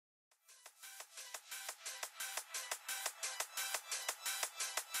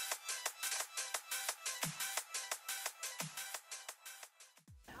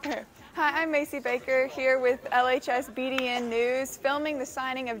Hi, I'm Macey Baker here with LHS BDN News, filming the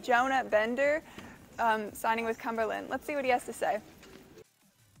signing of Jonah Bender, signing with Cumberland. Let's see what he has to say. We're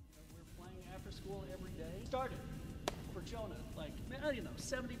playing after school every day. Started for Jonah, like,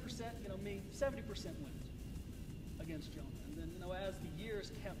 70%, me, 70% wins against Jonah. And then, as the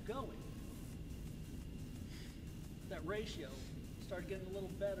years kept going, that ratio started getting a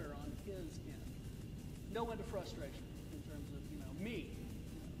little better on his end. No end of frustration in terms of, me,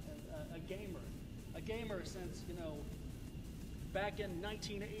 a gamer since, back in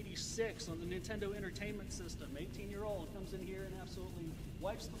 1986 on the Nintendo Entertainment System. 18-year-old comes in here and absolutely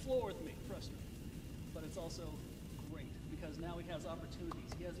wipes the floor with me, frustrated. But it's also great because now he has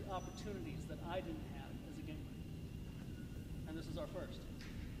opportunities. He has the opportunities that I didn't have as a gamer. And this is our first.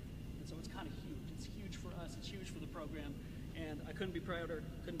 And so it's kind of huge. It's huge for us. It's huge for the program. And I couldn't be prouder,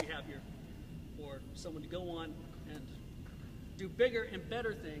 couldn't be happier for someone to go on and do bigger and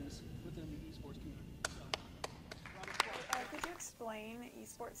better things within the esports community. Could you explain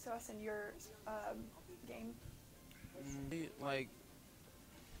esports to us in your game? Like,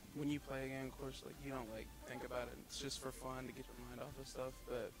 when you play a game, of course, like, you don't, think about it. It's just for fun to get your mind off of stuff,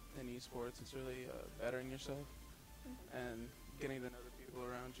 but in esports, it's really bettering yourself and getting to know the people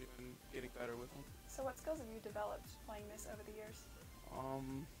around you and getting better with them. So what skills have you developed playing this over the years?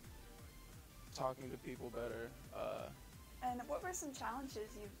 Talking to people better. And what were some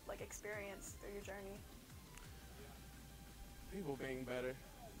challenges you've experienced through your journey? People being better,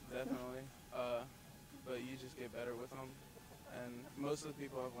 definitely. But you just get better with them. And most of the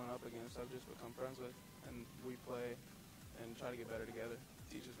people I've went up against, I've just become friends with. And we play and try to get better together.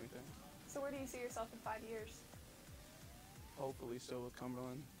 It teaches me things. So where do you see yourself in 5 years? Hopefully still with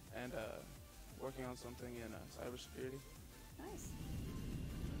Cumberland and working on something in cybersecurity. Nice.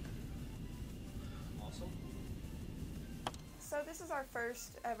 Awesome. So this is our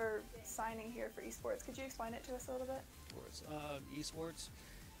first ever signing here for esports. Could you explain it to us a little bit? Of course. Esports,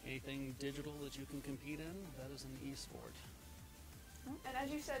 anything digital that you can compete in, that is an esport. And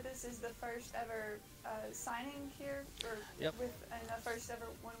as you said, this is the first ever signing here, or Yep. and the first ever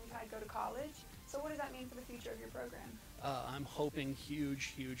one we've had go to college. So what does that mean for the future of your program? I'm hoping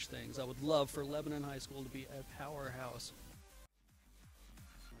huge, huge things. I would love for Lebanon High School to be a powerhouse